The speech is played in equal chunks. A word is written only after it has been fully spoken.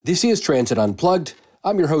This is Transit Unplugged.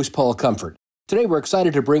 I'm your host, Paul Comfort. Today, we're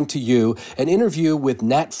excited to bring to you an interview with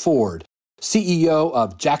Nat Ford, CEO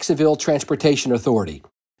of Jacksonville Transportation Authority.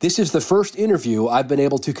 This is the first interview I've been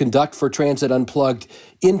able to conduct for Transit Unplugged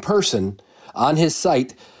in person on his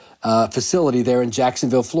site facility there in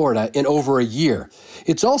Jacksonville, Florida, in over a year.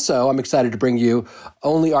 It's also, I'm excited to bring you,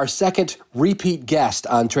 only our second repeat guest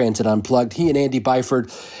on Transit Unplugged, he and Andy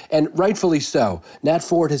Byford, and rightfully so. Nat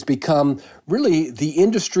Ford has become really the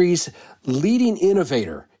industry's leading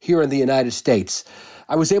innovator here in the United States.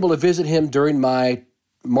 I was able to visit him during my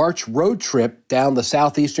March road trip down the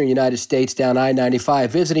southeastern United States, down I-95,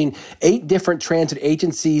 visiting 8 different transit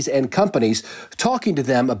agencies and companies, talking to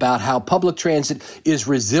them about how public transit is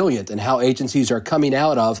resilient and how agencies are coming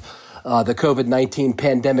out of the COVID-19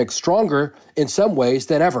 pandemic stronger in some ways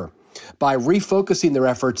than ever by refocusing their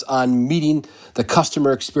efforts on meeting the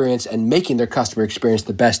customer experience and making their customer experience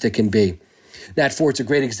the best it can be. Nat Ford's a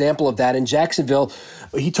great example of that. In Jacksonville,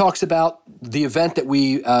 he talks about the event that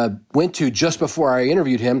we went to just before I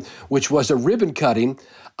interviewed him, which was a ribbon cutting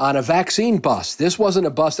on a vaccine bus. This wasn't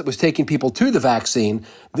a bus that was taking people to the vaccine.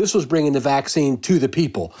 This was bringing the vaccine to the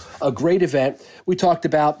people. A great event. We talked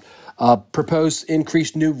about proposed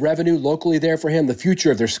increased new revenue locally there for him, the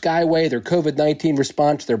future of their Skyway, their COVID-19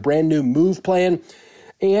 response, their brand new MOVE plan,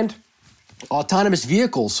 and autonomous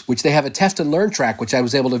vehicles, which they have a test and learn track, which I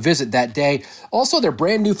was able to visit that day. Also, their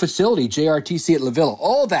brand new facility, JRTC at La Villa.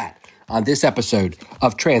 All that on this episode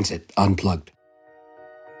of Transit Unplugged.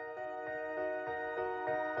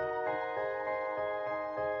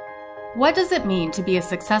 What does it mean to be a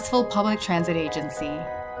successful public transit agency?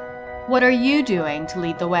 What are you doing to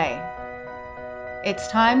lead the way? It's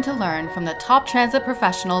time to learn from the top transit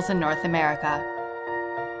professionals in North America.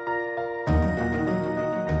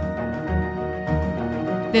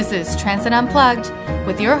 This is Transit Unplugged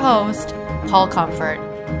with your host, Paul Comfort.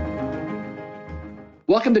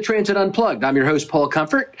 Welcome to Transit Unplugged. I'm your host, Paul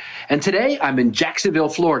Comfort, and today I'm in Jacksonville,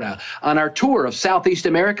 Florida, on our tour of Southeast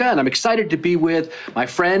America, and I'm excited to be with my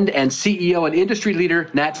friend and CEO and industry leader,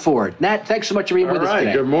 Nat Ford. Nat, thanks so much for being with us today. All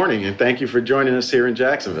right, good morning, and thank you for joining us here in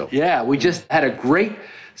Jacksonville. Yeah, we just had a great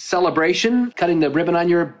celebration, cutting the ribbon on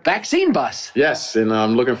your vaccine bus. Yes, and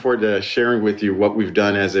I'm looking forward to sharing with you what we've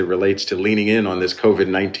done as it relates to leaning in on this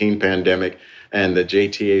COVID-19 pandemic and the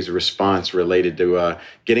JTA's response related to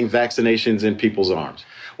getting vaccinations in people's arms.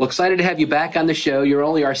 Well, excited to have you back on the show. You're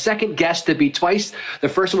only our second guest to be twice. The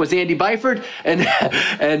first one was Andy Byford,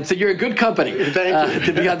 and so you're in good company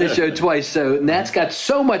to be on the show twice. So Nat's got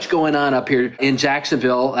so much going on up here in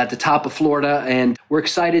Jacksonville at the top of Florida, and we're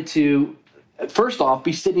excited to first off,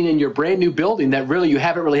 be sitting in your brand new building that really you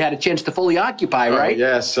haven't really had a chance to fully occupy, right?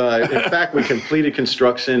 Yes. In fact, we completed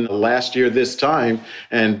construction last year this time,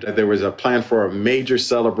 and there was a plan for a major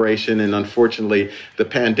celebration, and unfortunately, the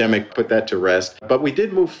pandemic put that to rest. But we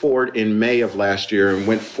did move forward in May of last year and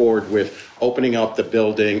went forward with opening up the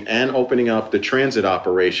building and opening up the transit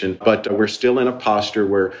operation. But we're still in a posture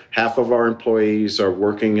where half of our employees are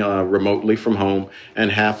working remotely from home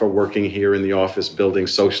and half are working here in the office building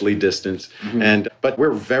socially distanced. Mm-hmm. But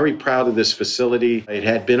we're very proud of this facility. It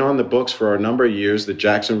had been on the books for a number of years, the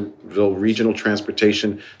Jacksonville Regional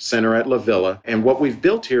Transportation Center at La Villa. And what we've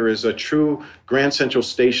built here is a true Grand Central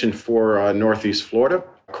Station for Northeast Florida.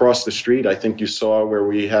 Across the street, I think you saw where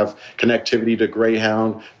we have connectivity to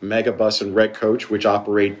Greyhound, Megabus, and Red Coach, which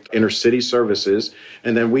operate intercity services.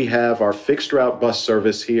 And then we have our fixed route bus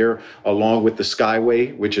service here, along with the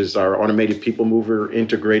Skyway, which is our automated people mover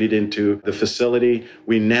integrated into the facility.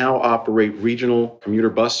 We now operate regional commuter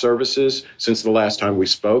bus services since the last time we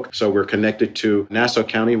spoke. So we're connected to Nassau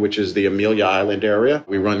County, which is the Amelia Island area.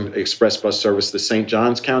 We run express bus service to St.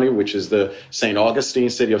 Johns County, which is the St. Augustine,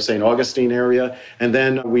 city of St. Augustine area. And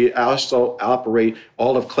then we also operate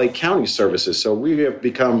all of Clay County services. So we have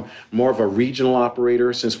become more of a regional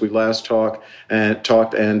operator since we last talked,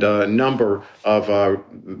 and a number of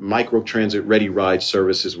micro-transit ready ride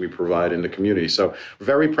services we provide in the community. So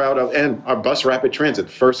very proud of, and our Bus Rapid Transit,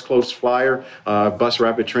 first close flyer, Bus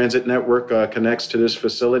Rapid Transit network connects to this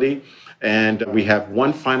facility. And we have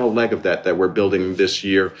one final leg of that we're building this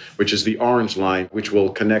year, which is the Orange Line, which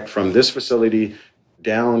will connect from this facility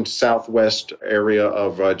down southwest area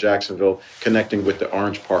of Jacksonville, connecting with the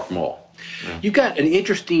Orange Park Mall. You've got an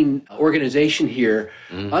interesting organization here.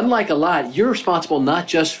 Unlike a lot, you're responsible not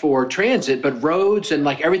just for transit, but roads and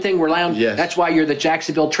like everything around. Yes. That's why you're the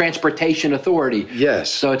Jacksonville Transportation Authority. Yes.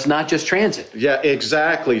 So it's not just transit. Yeah,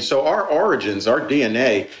 exactly. So our origins, our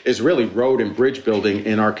DNA is really road and bridge building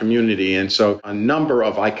in our community. And so a number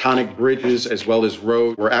of iconic bridges as well as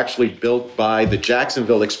roads were actually built by the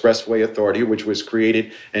Jacksonville Expressway Authority, which was created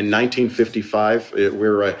in 1955.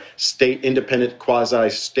 We're a state independent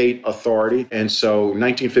quasi-state authority. And so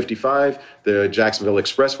 1955, the Jacksonville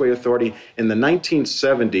Expressway Authority. In the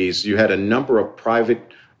 1970s, you had a number of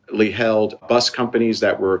privately held bus companies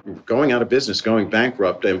that were going out of business, going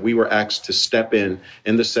bankrupt, and we were asked to step in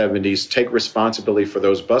the 70s, take responsibility for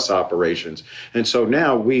those bus operations. And so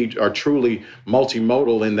now we are truly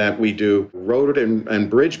multimodal in that we do road and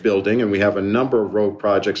bridge building, and we have a number of road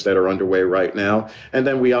projects that are underway right now. And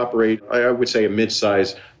then we operate, I would say, a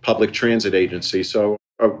mid-sized public transit agency. So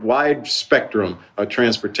a wide spectrum of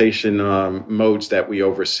transportation modes that we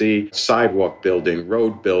oversee: sidewalk building,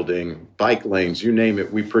 road building, bike lanes, you name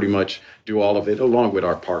it. We pretty much do all of it, along with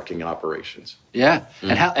our parking operations. Yeah.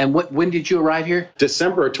 And when did you arrive here?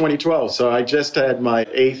 December of 2012. So I just had my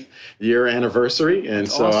 8th year anniversary. And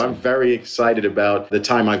That's so awesome. I'm very excited about the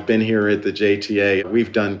time I've been here at the JTA.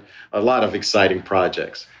 We've done a lot of exciting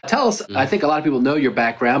projects. Tell us, I think a lot of people know your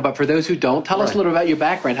background, but for those who don't, tell us a little about your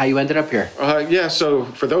background, how you ended up here. So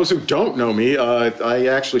for those who don't know me, I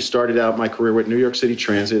actually started out my career with New York City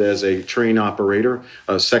Transit as a train operator,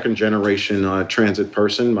 a second-generation transit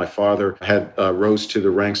person. My father had rose to the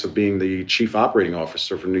ranks of being the chief operating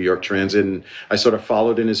officer for New York Transit, and I sort of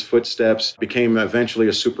followed in his footsteps, became eventually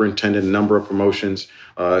a superintendent, a number of promotions,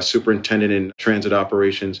 superintendent in transit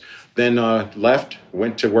operations. Then left,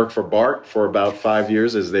 went to work for BART for about 5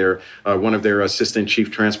 years as their one of their assistant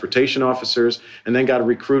chief transportation officers, and then got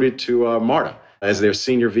recruited to MARTA as their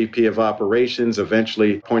senior VP of operations,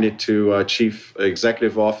 eventually appointed to chief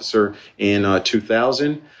executive officer in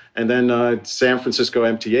 2000. And then San Francisco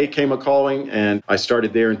MTA came a-calling, and I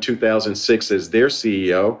started there in 2006 as their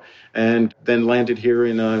CEO, and then landed here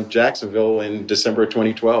in Jacksonville in December of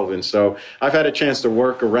 2012. And so I've had a chance to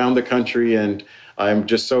work around the country, and I'm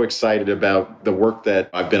just so excited about the work that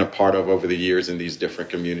I've been a part of over the years in these different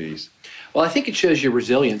communities. Well, I think it shows your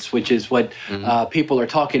resilience, which is what people are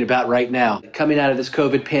talking about right now. Coming out of this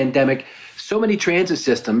COVID pandemic, so many transit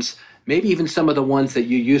systems, maybe even some of the ones that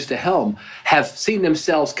you used to helm, have seen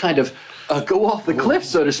themselves kind of go off the cliff,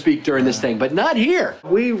 so to speak, during this thing, but not here.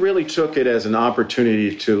 We really took it as an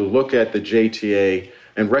opportunity to look at the JTA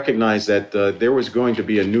and recognize that there was going to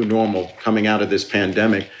be a new normal coming out of this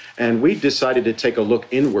pandemic. And we decided to take a look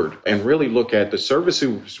inward and really look at the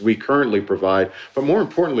services we currently provide, but more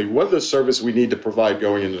importantly, what are the services we need to provide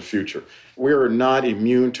going into the future? We're not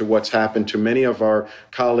immune to what's happened to many of our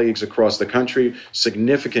colleagues across the country.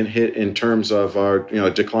 Significant hit in terms of our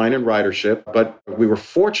decline in ridership. But we were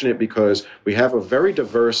fortunate because we have a very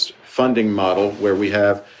diverse funding model where we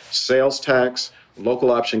have sales tax,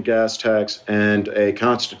 local option gas tax, and a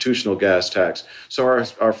constitutional gas tax. So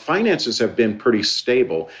our finances have been pretty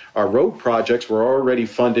stable. Our road projects were already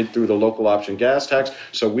funded through the local option gas tax,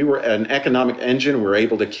 so we were an economic engine. We were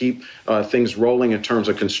able to keep things rolling in terms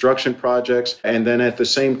of construction projects. And then at the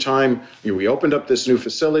same time, we opened up this new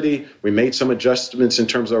facility. We made some adjustments in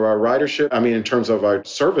terms of our ridership, in terms of our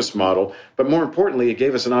service model. But more importantly, it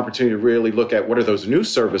gave us an opportunity to really look at what are those new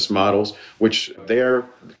service models, which there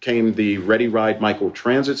came the Ready Ride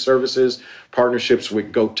microtransit services, partnerships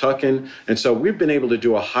with Go Tuckin. And so we've been able to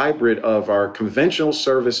do a hybrid of our conventional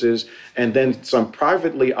services and then some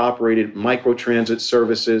privately operated microtransit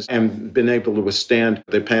services, and been able to withstand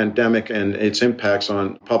the pandemic and its impacts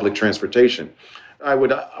on public transportation. I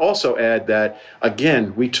would also add that,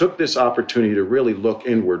 again, we took this opportunity to really look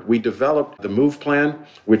inward. We developed the MOVE plan,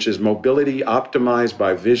 which is mobility optimized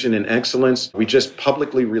by vision and excellence. We just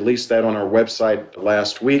publicly released that on our website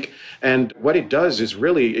last week. And what it does is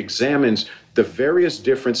really examines the various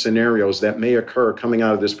different scenarios that may occur coming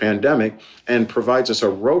out of this pandemic and provides us a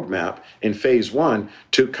roadmap in phase 1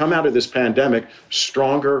 to come out of this pandemic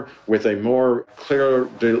stronger with a more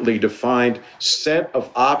clearly defined set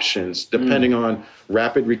of options depending on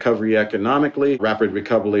rapid recovery economically, rapid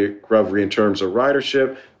recovery in terms of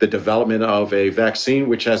ridership, the development of a vaccine,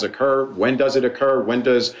 which has occurred. When does it occur? When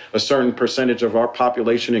does a certain percentage of our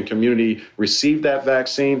population and community receive that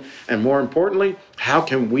vaccine? And more importantly, how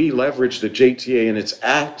can we leverage the JTA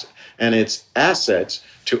and its assets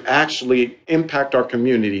to actually impact our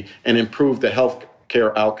community and improve the health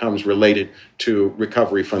care outcomes related to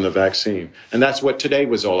recovery from the vaccine. And that's what today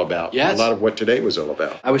was all about. Yes. A lot of what today was all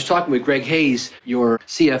about. I was talking with Greg Hayes, your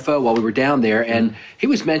CFO, while we were down there, and he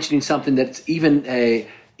was mentioning something that's even a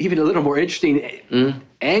little more interesting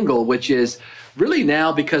angle, which is really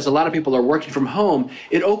now, because a lot of people are working from home,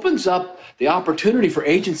 it opens up the opportunity for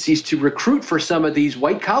agencies to recruit for some of these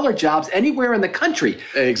white-collar jobs anywhere in the country.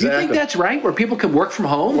 Exactly. Do you think that's right, where people can work from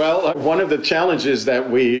home? Well, one of the challenges that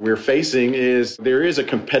we're facing is there is a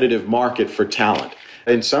competitive market for talent.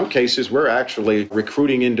 In some cases, we're actually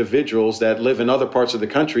recruiting individuals that live in other parts of the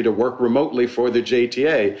country to work remotely for the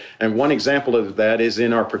JTA. And one example of that is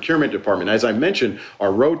in our procurement department. As I mentioned,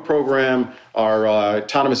 our road program, our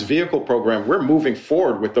autonomous vehicle program, we're moving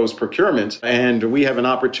forward with those procurements. And we have an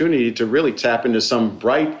opportunity to really tap into some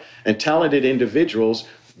bright and talented individuals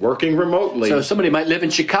working remotely. So somebody might live in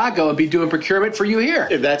Chicago and be doing procurement for you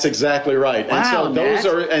here. That's exactly right. Wow, and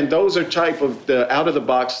so those are type of the out of the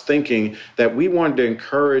box thinking that we wanted to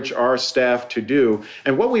encourage our staff to do.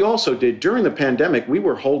 And what we also did during the pandemic, we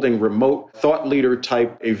were holding remote thought leader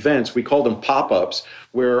type events. We called them pop-ups,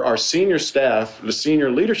 where our senior staff, the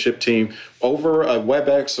senior leadership team, over a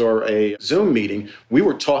WebEx or a Zoom meeting, we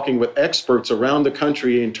were talking with experts around the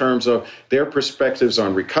country in terms of their perspectives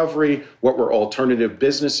on recovery, what were alternative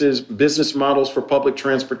business models for public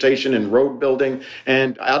transportation and road building.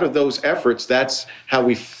 And out of those efforts, that's how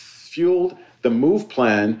we fueled the MOVE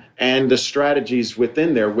plan and the strategies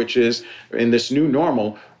within there, which is in this new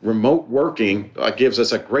normal, remote working gives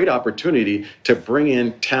us a great opportunity to bring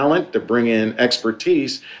in talent, to bring in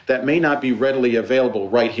expertise that may not be readily available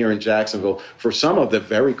right here in Jacksonville for some of the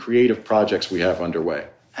very creative projects we have underway.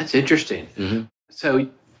 That's interesting. So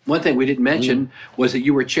one thing we didn't mention was that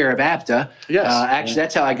you were chair of APTA. Yes. Actually,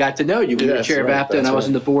 that's how I got to know you. You were chair of APTA, and I was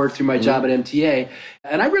on the board through my job at MTA.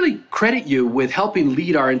 And I really credit you with helping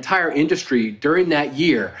lead our entire industry during that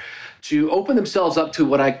year to open themselves up to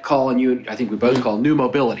what I call, and you, I think we both call, new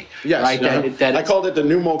mobility. Yes, right? I called it the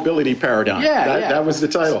new mobility paradigm. That was the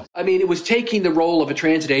title. I mean, it was taking the role of a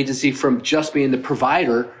transit agency from just being the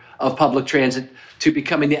provider of public transit to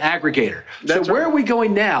becoming the aggregator. That's so where right. are we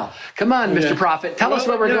going now? Come on, Mr. Prophet, tell us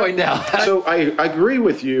where we're going now. So I agree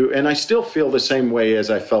with you, and I still feel the same way as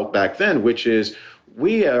I felt back then, which is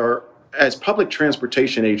we are, as public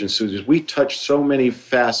transportation agencies, we touch so many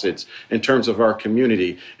facets in terms of our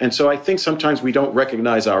community. And so I think sometimes we don't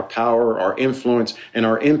recognize our power, our influence, and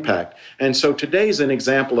our impact. And so today's an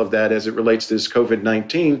example of that as it relates to this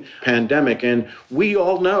COVID-19 pandemic. And we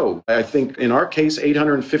all know, I think in our case,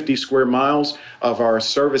 850 square miles of our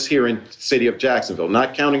service here in the city of Jacksonville,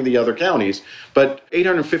 not counting the other counties, but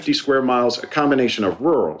 850 square miles, a combination of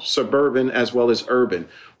rural, suburban, as well as urban.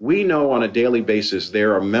 We know on a daily basis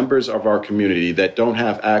there are members of our community that don't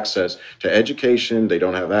have access to education, they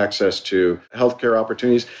don't have access to healthcare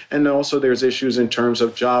opportunities, and also there's issues in terms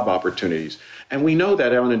of job opportunities. And we know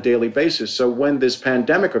that on a daily basis. So when this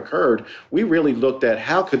pandemic occurred, we really looked at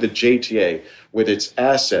how could the JTA, with its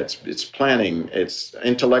assets, its planning, its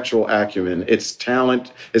intellectual acumen, its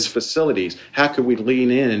talent, its facilities, how could we lean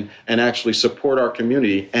in and actually support our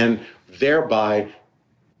community and thereby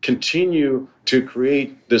continue to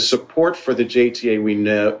create the support for the JTA we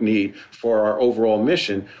need for our overall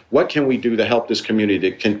mission? What can we do to help this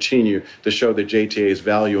community to continue to show the JTA's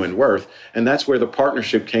value and worth? And that's where the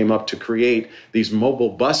partnership came up to create these mobile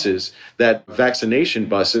buses, that vaccination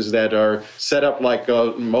buses that are set up like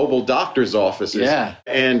mobile doctor's offices. Yeah.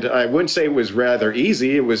 And I wouldn't say it was rather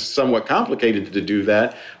easy. It was somewhat complicated to do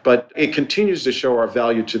that, but it continues to show our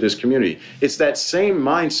value to this community. It's that same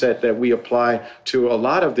mindset that we apply to a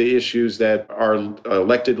lot of the issues that our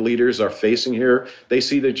elected leaders are facing here. They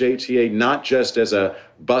see the JTA not just as a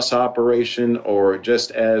bus operation or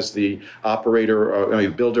just as the operator or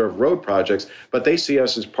builder of road projects, but they see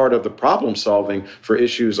us as part of the problem solving for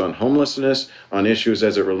issues on homelessness, on issues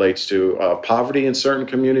as it relates to poverty in certain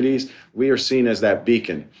communities. We are seen as that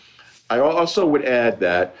beacon. I also would add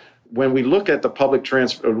that when we look at the public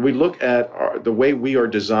transport, we look at the way we are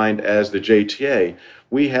designed as the JTA,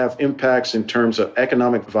 we have impacts in terms of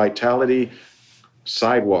economic vitality,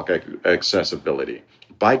 sidewalk accessibility,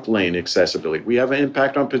 bike lane accessibility. We have an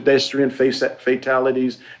impact on pedestrian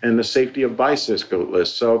fatalities and the safety of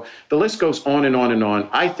bicyclists. So the list goes on and on and on.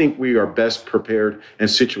 I think we are best prepared and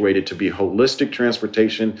situated to be holistic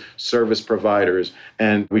transportation service providers,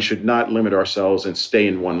 and we should not limit ourselves and stay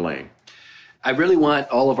in one lane. I really want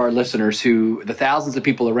all of our listeners the thousands of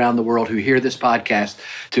people around the world who hear this podcast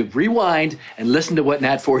to rewind and listen to what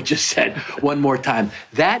Nat Ford just said one more time.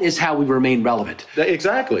 That is how we remain relevant.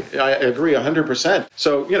 Exactly. I agree 100%.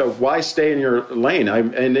 So, why stay in your lane?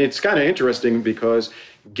 And it's kind of interesting because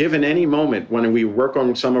given any moment when we work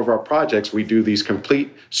on some of our projects, we do these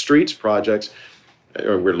complete streets projects.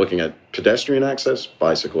 We're looking at pedestrian access,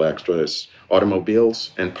 bicycle access,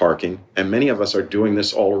 automobiles, and parking. And many of us are doing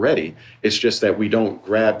this already. It's just that we don't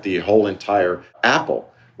grab the whole entire apple.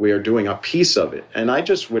 We are doing a piece of it. And I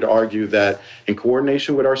just would argue that in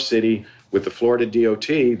coordination with our city, with the Florida DOT,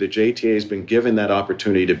 the JTA has been given that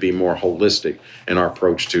opportunity to be more holistic in our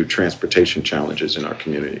approach to transportation challenges in our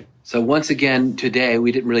community. So once again, today,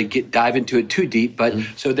 we didn't really dive into it too deep, but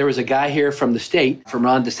so there was a guy here from the state, from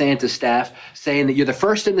Ron DeSantis' staff, saying that you're the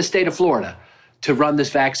first in the state of Florida to run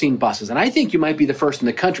this vaccine buses. And I think you might be the first in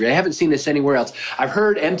the country. I haven't seen this anywhere else. I've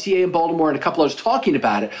heard MTA in Baltimore and a couple others talking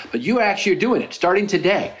about it, but you actually are doing it starting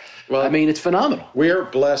today. Well, I mean, it's phenomenal. We are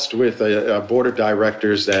blessed with a board of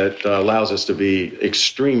directors that allows us to be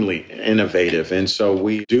extremely innovative. And so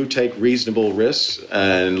we do take reasonable risks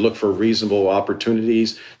and look for reasonable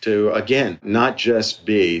opportunities to, again, not just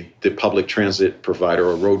be the public transit provider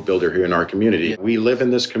or road builder here in our community. We live in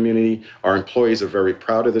this community. Our employees are very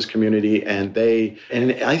proud of this community, and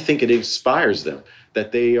I think it inspires them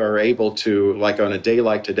that they are able to, like on a day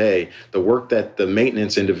like today, the work that the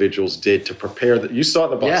maintenance individuals did to prepare, you saw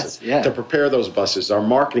the buses, to prepare those buses, our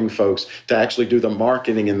marketing folks to actually do the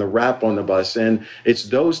marketing and the wrap on the bus. And it's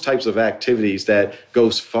those types of activities that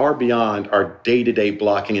goes far beyond our day-to-day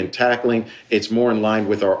blocking and tackling. It's more in line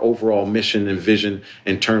with our overall mission and vision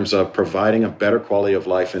in terms of providing a better quality of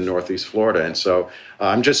life in Northeast Florida. And so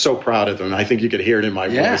I'm just so proud of them. I think you could hear it in my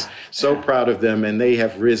voice. So proud of them, and they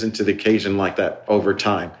have risen to the occasion like that over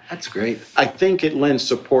time. That's great. I think it lends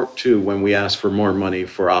support, too, when we ask for more money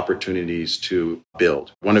for opportunities to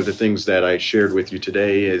build. One of the things that I shared with you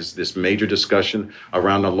today is this major discussion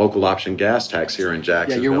around a local option gas tax here in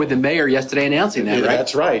Jacksonville. Yeah, you're with the mayor yesterday announcing that, right?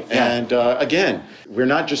 That's right. Yeah. And again, we're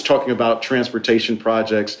not just talking about transportation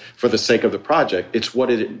projects for the sake of the project. It's what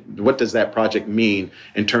does that project mean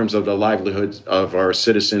in terms of the livelihoods of our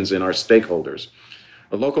citizens and our stakeholders.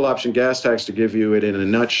 A local option gas tax, to give you it in a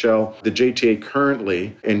nutshell, the JTA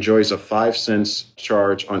currently enjoys a 5 cents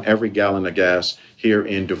charge on every gallon of gas here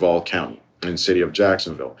in Duval County, in the city of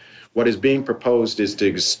Jacksonville. What is being proposed is to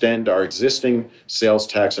extend our existing sales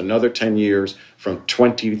tax another 10 years from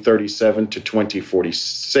 2037 to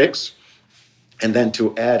 2046, and then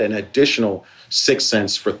to add an additional 6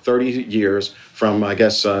 cents for 30 years from,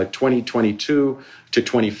 2022 to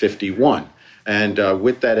 2051. And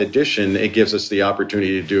with that addition, it gives us the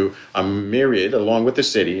opportunity to do a myriad, along with the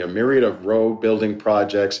city, a myriad of road building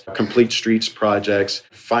projects, complete streets projects,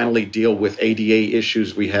 finally deal with ADA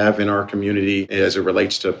issues we have in our community as it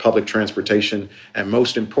relates to public transportation. And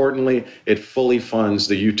most importantly, it fully funds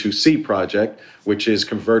the U2C project, which is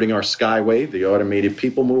converting our Skyway, the automated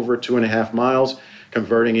people mover, 2.5 miles,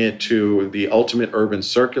 converting it to the ultimate urban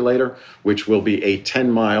circulator, which will be a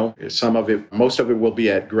 10-mile. Most of it will be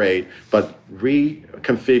at grade, but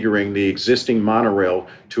reconfiguring the existing monorail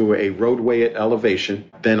to a roadway at elevation,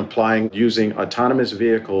 then using autonomous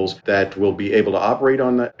vehicles that will be able to operate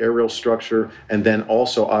on the aerial structure and then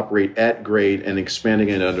also operate at grade and expanding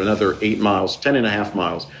it at another 8 miles, 10.5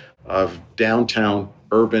 miles of downtown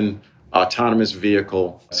urban autonomous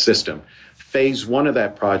vehicle system. Phase 1 of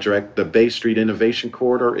that project, the Bay Street Innovation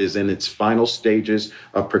Corridor, is in its final stages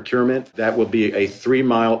of procurement. That will be a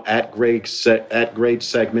 3-mile at-grade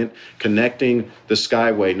segment connecting the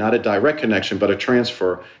Skyway, not a direct connection, but a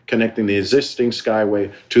transfer, connecting the existing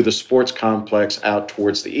Skyway to the sports complex out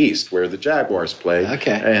towards the east, where the Jaguars play.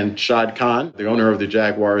 Okay. And Shad Khan, the owner of the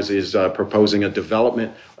Jaguars, is proposing a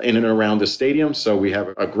development in and around the stadium. So we have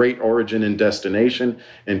a great origin and destination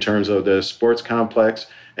in terms of the sports complex.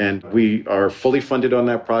 And we are fully funded on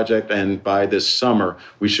that project. And by this summer,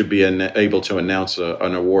 we should be able to announce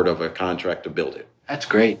an award of a contract to build it. That's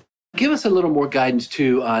great. Give us a little more guidance,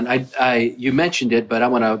 too, on, you mentioned it, but I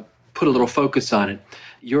want to put a little focus on it.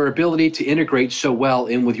 Your ability to integrate so well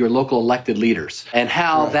in with your local elected leaders and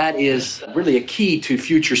how that is really a key to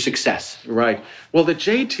future success. Right. Well, the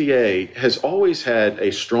JTA has always had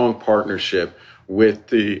a strong partnership with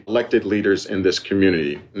the elected leaders in this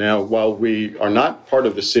community. Now, while we are not part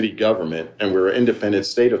of the city government and we're an independent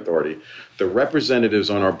state authority, the representatives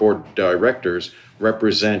on our board of directors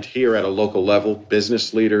represent here at a local level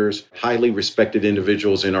business leaders, highly respected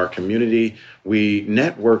individuals in our community. We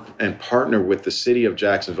network and partner with the city of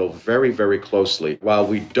Jacksonville very, very closely. While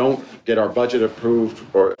we don't get our budget approved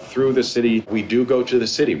or through the city, we do go to the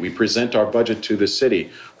city. We present our budget to the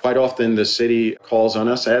city. Quite often the city calls on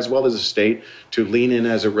us, as well as the state, to lean in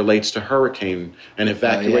as it relates to hurricane and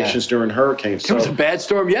evacuations during hurricanes. There was a bad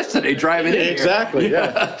storm yesterday driving in Exactly,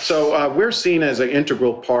 here. yeah. So we're seen as an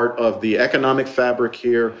integral part of the economic fabric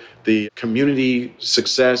here, the community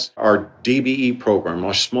success, our DBE program,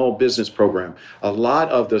 our small business program. A lot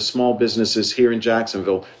of the small businesses here in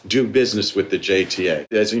Jacksonville do business with the JTA.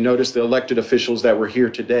 As you notice, the elected officials that were here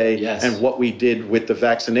today and what we did with the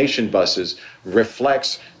vaccination buses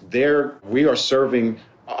reflects we are serving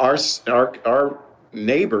our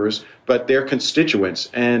neighbors, but their constituents.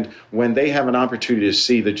 And when they have an opportunity to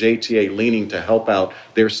see the JTA leaning to help out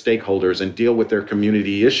their stakeholders and deal with their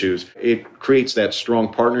community issues, it creates that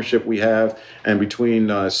strong partnership we have. And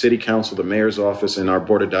between City Council, the Mayor's Office, and our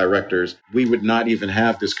Board of Directors, we would not even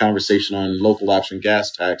have this conversation on local option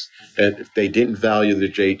gas tax if they didn't value the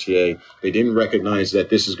JTA. They didn't recognize that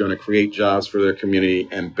this is going to create jobs for their community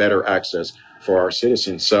and better access for our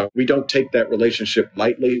citizens. So we don't take that relationship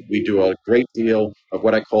lightly. We do a great deal of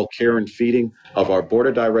what I call care and feeding of our board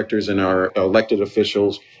of directors and our elected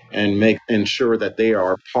officials, and ensure that they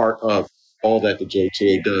are part of all that the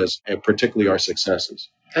JTA does, and particularly our successes.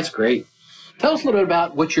 That's great. Tell us a little bit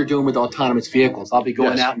about what you're doing with autonomous vehicles. I'll be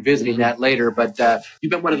going out and visiting that later, but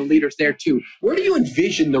you've been one of the leaders there too. Where do you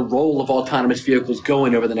envision the role of autonomous vehicles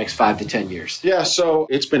going over the next 5 to 10 years? Yeah, so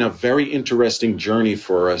it's been a very interesting journey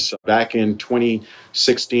for us. Back in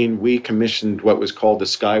 2016, we commissioned what was called the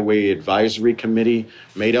Skyway Advisory Committee,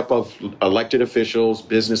 made up of elected officials,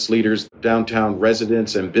 business leaders, downtown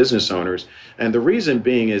residents, and business owners. And the reason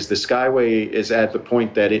being is the Skyway is at the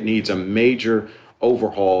point that it needs a major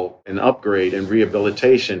overhaul and upgrade and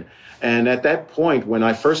rehabilitation. And at that point, when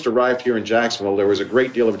I first arrived here in Jacksonville, there was a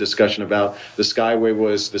great deal of discussion about the Skyway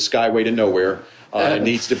was the Skyway to nowhere. It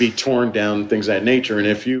needs to be torn down, things of that nature. And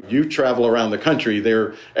if you travel around the country,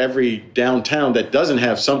 every downtown that doesn't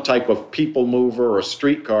have some type of people mover or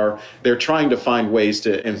streetcar, they're trying to find ways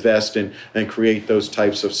to invest in and create those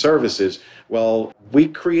types of services. Well, we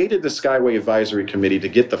created the Skyway Advisory Committee to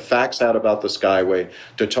get the facts out about the Skyway,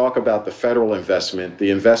 to talk about the federal investment, the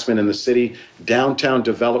investment in the city, downtown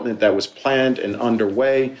development that was planned and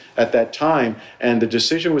underway at that time. And the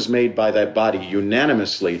decision was made by that body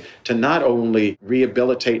unanimously to not only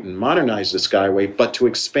rehabilitate and modernize the Skyway, but to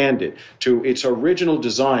expand it to its original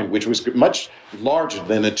design, which was much larger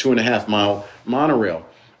than a 2.5-mile monorail.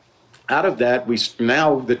 Out of that,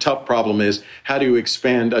 now the tough problem is how do you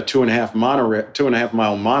expand a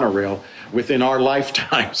 2.5-mile monorail within our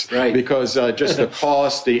lifetimes? Right. Because just the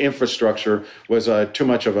cost, the infrastructure was too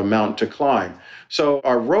much of a mountain to climb. So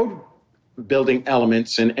our road building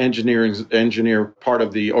elements and engineer part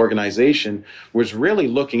of the organization was really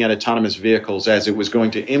looking at autonomous vehicles as it was going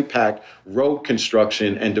to impact road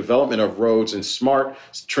construction and development of roads and smart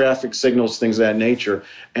traffic signals, things of that nature.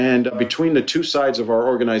 And between the two sides of our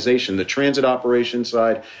organization, the transit operations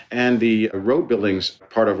side and the road buildings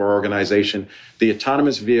part of our organization, the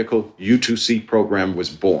autonomous vehicle U2C program was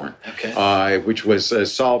born, which was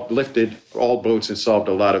lifted all boats and solved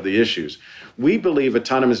a lot of the issues. We believe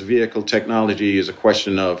autonomous vehicle technology is a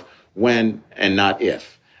question of when and not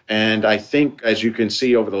if. And I think, as you can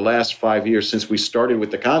see over the last 5 years since we started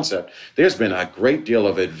with the concept, there's been a great deal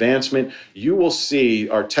of advancement. You will see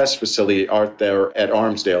our test facility out there at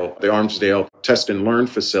Armsdale, the Armsdale Test and Learn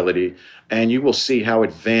facility, and you will see how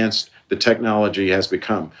advanced the technology has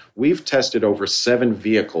become. We've tested over 7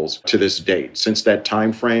 vehicles to this date since that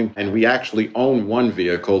time frame, and we actually own one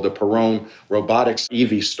vehicle, the Perrone Robotics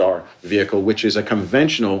EV Star vehicle, which is a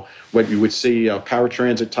conventional, what you would see, a power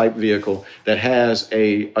transit type vehicle that has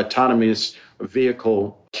a autonomous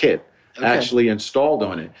vehicle kit actually installed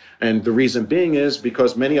on it. And the reason being is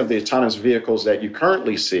because many of the autonomous vehicles that you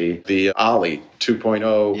currently see, the Ollie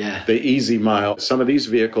 2.0, the Easy Mile, some of these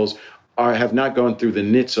vehicles have not gone through the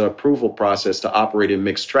NHTSA approval process to operate in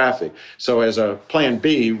mixed traffic. So as a plan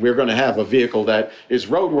B, we're going to have a vehicle that is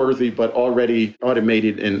roadworthy but already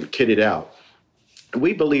automated and kitted out.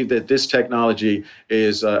 We believe that this technology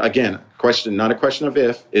is, again, not a question of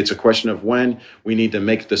if, it's a question of when. We need to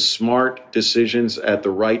make the smart decisions at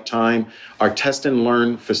the right time. Our test and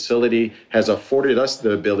learn facility has afforded us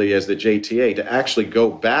the ability as the JTA to actually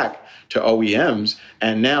go back to OEMs,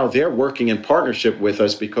 and now they're working in partnership with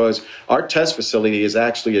us because our test facility has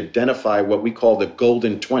actually identified what we call the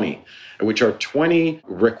golden 20. which are 20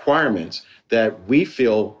 requirements that we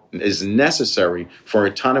feel is necessary for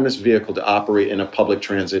an autonomous vehicle to operate in a public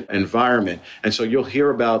transit environment. And so you'll hear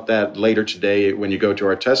about that later today when you go to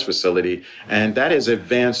our test facility. And that has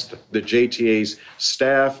advanced the JTA's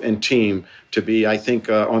staff and team to be, I think,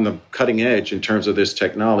 on the cutting edge in terms of this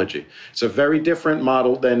technology. It's a very different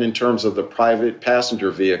model than in terms of the private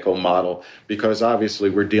passenger vehicle model, because obviously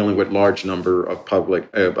we're dealing with large number of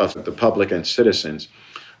the public and citizens.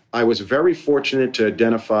 I was very fortunate to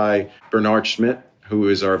identify Bernard Schmidt, who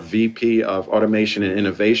is our VP of Automation and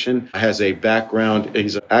Innovation, has a background.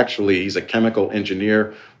 He's a chemical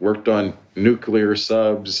engineer, worked on nuclear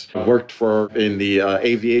subs, worked in the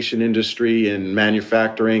aviation industry in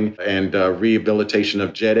manufacturing and rehabilitation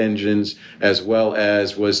of jet engines, as well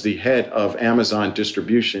as was the head of Amazon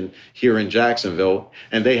distribution here in Jacksonville.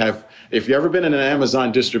 And if you've ever been in an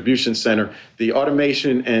Amazon distribution center, the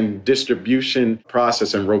automation and distribution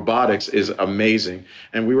process and robotics is amazing.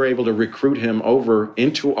 And we were able to recruit him over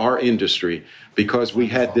into our industry because we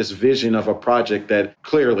had this vision of a project that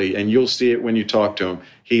clearly, and you'll see it when you talk to him,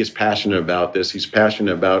 he is passionate about this. He's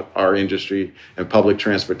passionate about our industry and public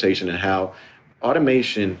transportation and how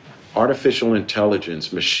automation, artificial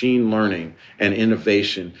intelligence, machine learning, and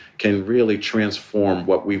innovation can really transform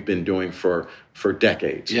what we've been doing for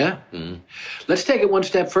decades. Yeah. Mm-hmm. Let's take it one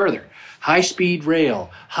step further. High-speed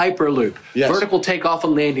rail, Hyperloop, yes. Vertical takeoff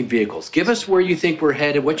and landing vehicles. Give us where you think we're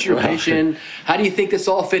headed. What's your vision? How do you think this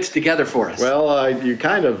all fits together for us? Well, you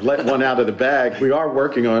kind of let one out of the bag. We are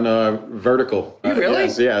working on vertical. Really?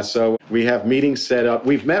 Yes, yeah. So we have meetings set up.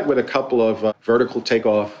 We've met with a couple of vertical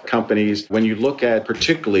takeoff companies. When you look at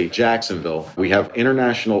particularly Jacksonville, we have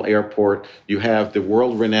International Airport. You have the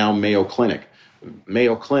world-renowned Mayo Clinic.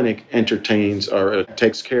 Mayo Clinic entertains or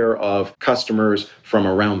takes care of customers from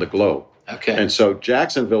around the globe. Okay. And so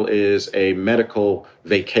Jacksonville is a medical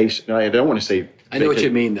vacation. I don't want to say. I know what you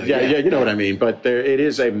mean, though. Yeah, you know what I mean. But it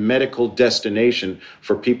is a medical destination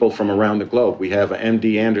for people from around the globe. We have an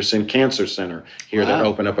MD Anderson Cancer Center here that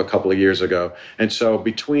opened up a couple of years ago. And so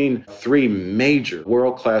between three major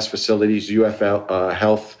world-class facilities, UF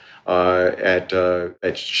Health,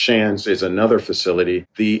 at Shands is another facility.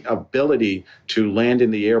 The ability to land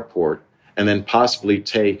in the airport and then possibly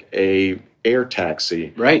take a air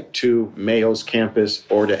taxi to Mayo's campus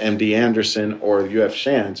or to MD Anderson or UF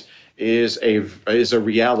Shands is a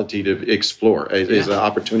reality to explore. It is an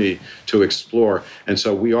opportunity to explore. And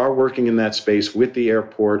so we are working in that space with the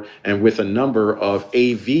airport and with a number of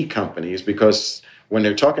AV companies, because when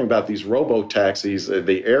they're talking about these robo-taxis,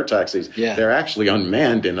 the air taxis, they're actually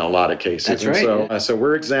unmanned in a lot of cases. That's right. And so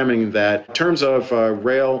we're examining that. In terms of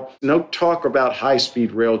rail, no talk about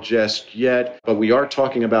high-speed rail just yet, but we are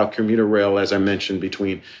talking about commuter rail, as I mentioned,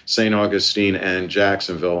 between St. Augustine and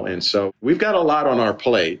Jacksonville. And so we've got a lot on our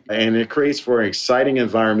plate, and it creates for an exciting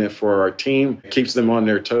environment for our team, keeps them on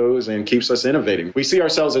their toes, and keeps us innovating. We see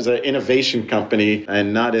ourselves as an innovation company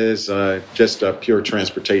and not as just a pure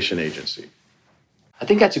transportation agency. I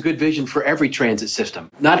think that's a good vision for every transit system.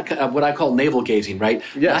 Not what I call navel gazing, right?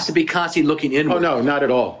 Yes. Not to be constantly looking inward. Oh, no, not at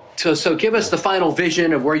all. So give us the final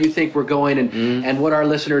vision of where you think we're going and what our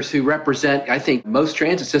listeners who represent, I think, most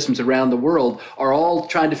transit systems around the world are all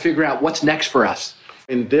trying to figure out what's next for us.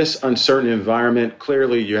 In this uncertain environment,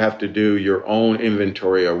 clearly you have to do your own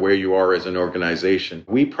inventory of where you are as an organization.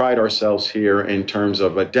 We pride ourselves here in terms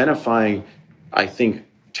of identifying, I think,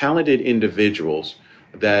 talented individuals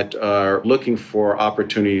that are looking for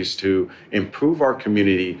opportunities to improve our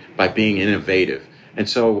community by being innovative. And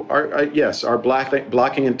so, our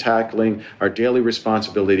blocking and tackling, our daily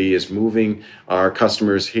responsibility is moving our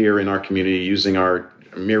customers here in our community using our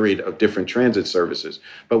myriad of different transit services.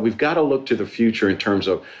 But we've got to look to the future in terms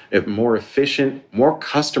of more efficient, more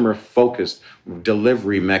customer-focused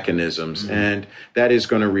delivery mechanisms. And that is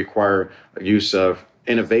going to require use of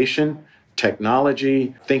innovation,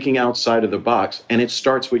 technology, thinking outside of the box, and it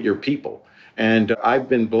starts with your people. And I've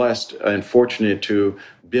been blessed and fortunate to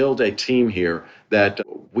build a team here that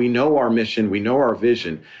we know our mission, we know our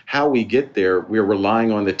vision. How we get there, we're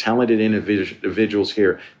relying on the talented individuals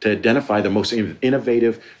here to identify the most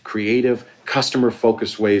innovative, creative,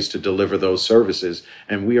 customer-focused ways to deliver those services.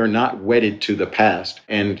 And we are not wedded to the past.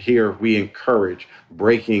 And here we encourage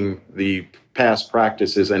breaking the past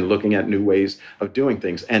practices and looking at new ways of doing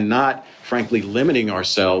things, and not, frankly, limiting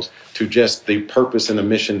ourselves to just the purpose and the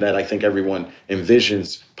mission that I think everyone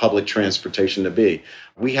envisions public transportation to be.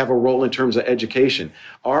 We have a role in terms of education.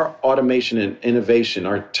 Our automation and innovation,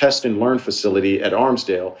 our test and learn facility at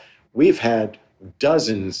Armsdale, we've had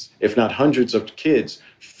dozens, if not hundreds of kids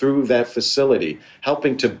through that facility,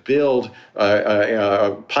 helping to build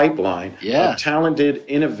a pipeline of talented,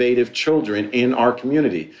 innovative children in our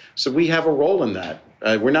community. So we have a role in that.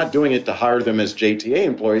 We're not doing it to hire them as JTA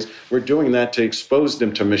employees. We're doing that to expose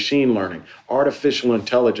them to machine learning, artificial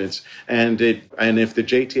intelligence, and if the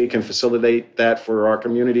JTA can facilitate that for our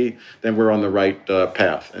community, then we're on the right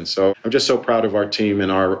path. And so I'm just so proud of our team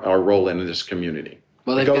and our role in this community.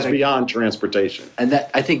 Well, it goes beyond transportation, and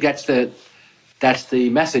I think that's the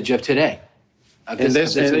message of today. Of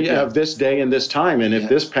this day and this time. And if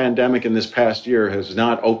this pandemic in this past year has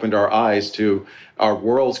not opened our eyes to our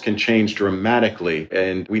worlds can change dramatically,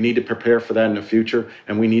 and we need to prepare for that in the future,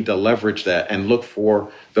 and we need to leverage that and look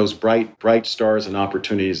for those bright stars and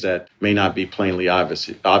opportunities that may not be plainly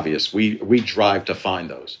obvious. We drive to find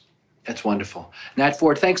those. That's wonderful. Nat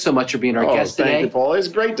Ford, thanks so much for being our guest today. Thank you, Paul. It's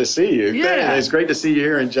great to see you. Yeah. It's great to see you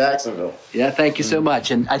here in Jacksonville. Yeah, thank you so much.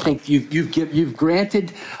 And I think you've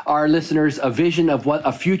granted our listeners a vision of what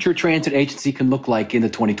a future transit agency can look like in the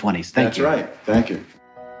 2020s. Thank you. That's right. Thank you.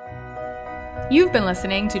 You've been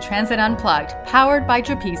listening to Transit Unplugged, powered by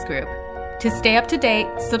Trapeze Group. To stay up to date,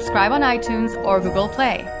 subscribe on iTunes or Google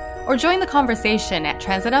Play, or join the conversation at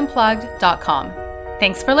transitunplugged.com.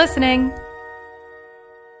 Thanks for listening.